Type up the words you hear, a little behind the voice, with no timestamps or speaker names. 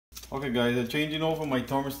Okay guys, I'm changing over my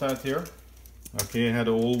thermostat here. Okay, I had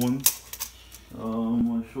an old one.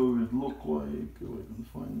 I'll show you what it looked like. If I can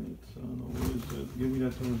find it. I don't know, what is it? Give me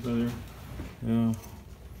that thermostat here. Yeah.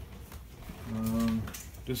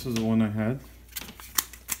 This is the one I had.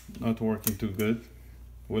 Not working too good.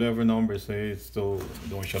 Whatever numbers say, it still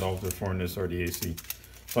don't shut off the furnace or the AC.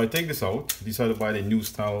 So I take this out. Decided to buy the new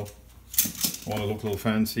style. I want to look a little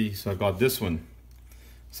fancy, so I got this one.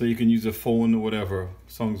 So you can use a phone or whatever.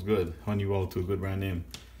 Sounds good. Honeywell too, good brand name.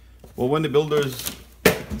 Well, when the builders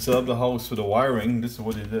set up the house for the wiring, this is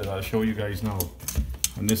what they did. I'll show you guys now.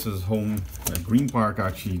 And this is home at Green Park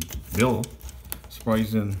actually. Bill,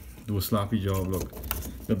 surprising, do a sloppy job. Look,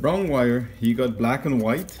 the brown wire, he got black and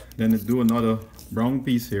white. Then it do another brown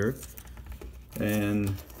piece here,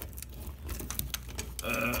 and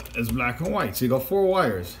it's black and white. So you got 4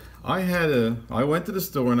 wires. I went to the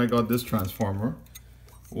store and I got this transformer,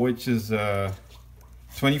 which is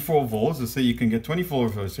 24 volts. They say you can get 24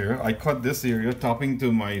 volts here. I cut this area, tapping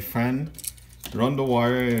to my fan, run the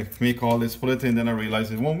wire, make all this, put it in, then I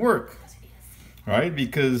realized it won't work, right?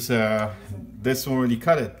 Because this won't really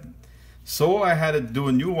cut it. So I had to do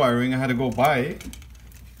a new wiring. I had to go buy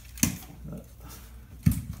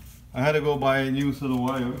a new set of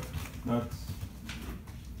wire. That's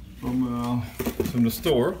from the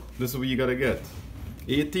store. This is what you gotta get.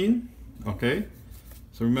 18, okay?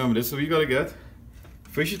 So remember, this is what you gotta get.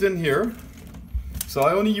 Fish it in here. So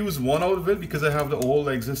I only use one out of it because I have the old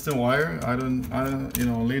existing wire. I don't, you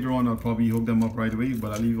know, later on I'll probably hook them up right away,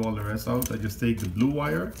 but I leave all the rest out. I just take the blue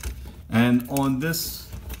wire, and on this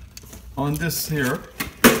here,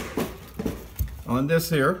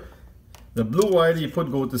 the blue wire that you put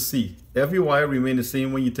go to C. Every wire remain the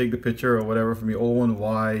same when you take the picture or whatever from your O and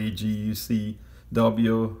Y, G, C,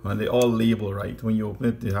 W, and they all label right. When you open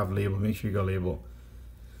it, they have label. Make sure you got label.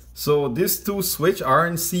 So these 2 switch, R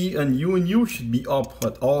and C, and U and U should be up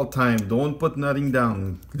at all time. Don't put nothing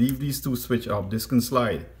down. Leave these 2 switch up. This can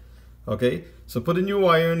slide. Okay, so put a new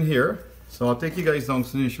wire in here. So I'll take you guys down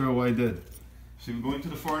to show you what I did. So we're going to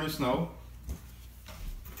the furnace now.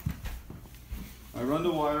 I run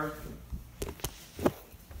the wire.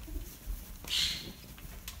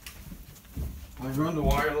 I run the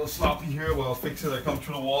wire a little sloppy here, but I'll fix it. I come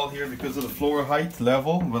through the wall here because of the floor height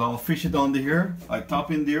level, but I'll fish it under here. I tap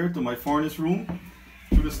in there to my furnace room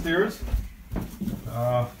through the stairs.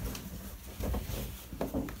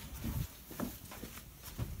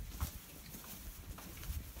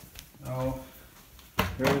 Now,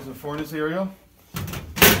 here's the furnace area.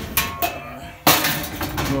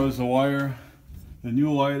 There's the wire, the new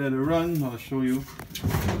wire that I run. I'll show you.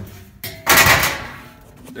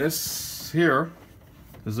 This here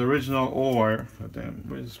is the original old wire. Oh, damn,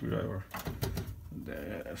 where's the screwdriver?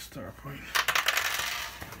 There, start point.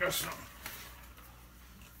 Yes.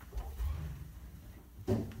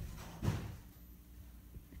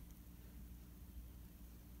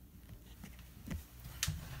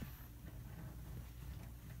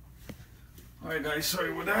 Alright guys,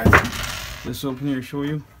 sorry about that. Let's open here, show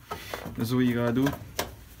you. This is what you gotta do.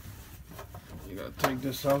 You gotta take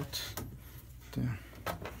this out. There.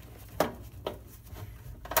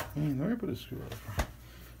 Man, where did I put a screwdriver?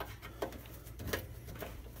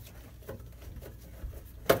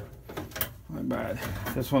 My bad.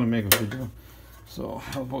 Just want to make a video. So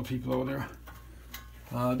help out people over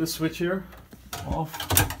there. This switch here, off.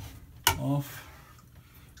 Okay.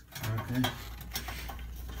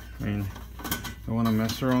 I mean, don't want to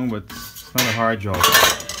mess around, but it's not a hard job.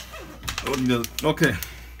 Okay.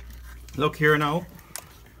 Look here now.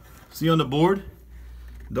 See on the board?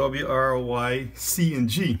 W, R, Y, C, and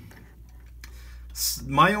G.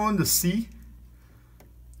 My own, the C,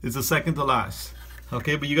 is the second to last.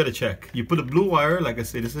 Okay, but you gotta check. You put a blue wire, like I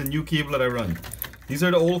said, this is a new cable that I run. These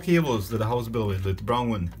are the old cables that the house built with, the brown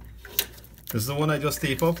one. This is the one I just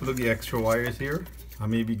tape up. Look at the extra wires here. I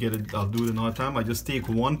maybe get it, I'll do it another time. I just take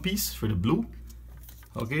one piece for the blue.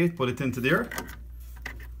 Okay, put it into there.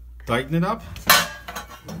 Tighten it up.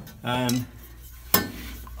 And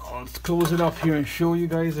let's close it up here and show you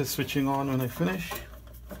guys it's switching on when I finish.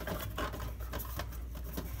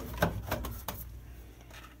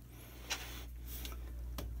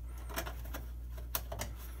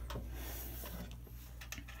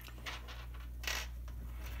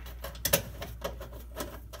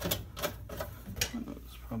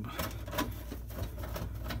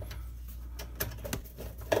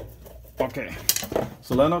 Okay,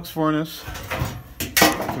 so Lennox furnace,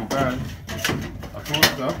 not too bad. I close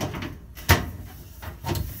it up,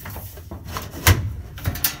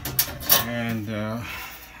 and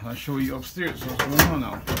I'll show you upstairs what's going on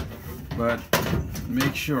now. But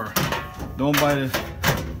make sure, don't buy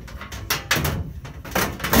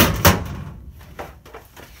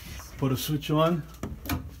put a switch on.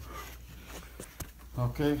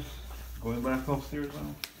 Okay, going back upstairs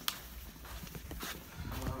now.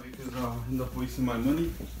 Because I'll end up wasting my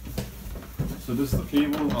money. So this is the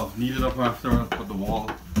cable. I'll neat it up after I put the wall.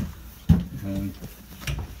 And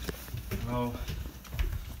I'll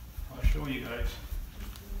show you guys.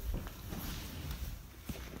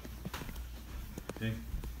 Okay.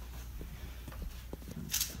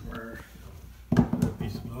 Where the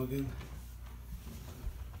piece of plug in.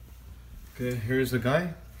 Okay, here's the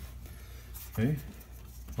guy. Okay,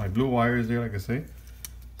 my blue wire is there, like I say,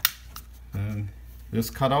 and this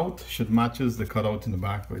cutout should matches the cutout in the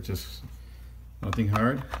back, which is nothing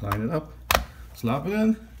hard. Line it up, slap it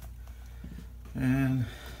in, and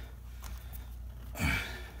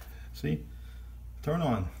see, turn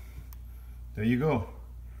on. There you go.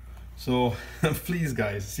 So please,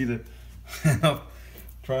 guys, see the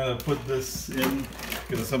trying to put this in,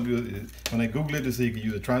 because some people, when I Google it, they say you can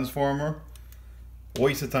use a transformer.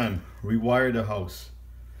 Waste of time. Rewire the house.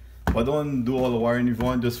 But don't do all the wiring. If you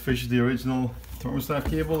want, just fish the original thermostat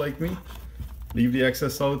cable like me. Leave the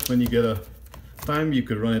excess out. When you get a time, you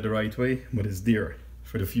could run it the right way, but it's there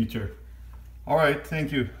for the future. All right,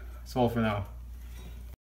 thank you. That's all for now.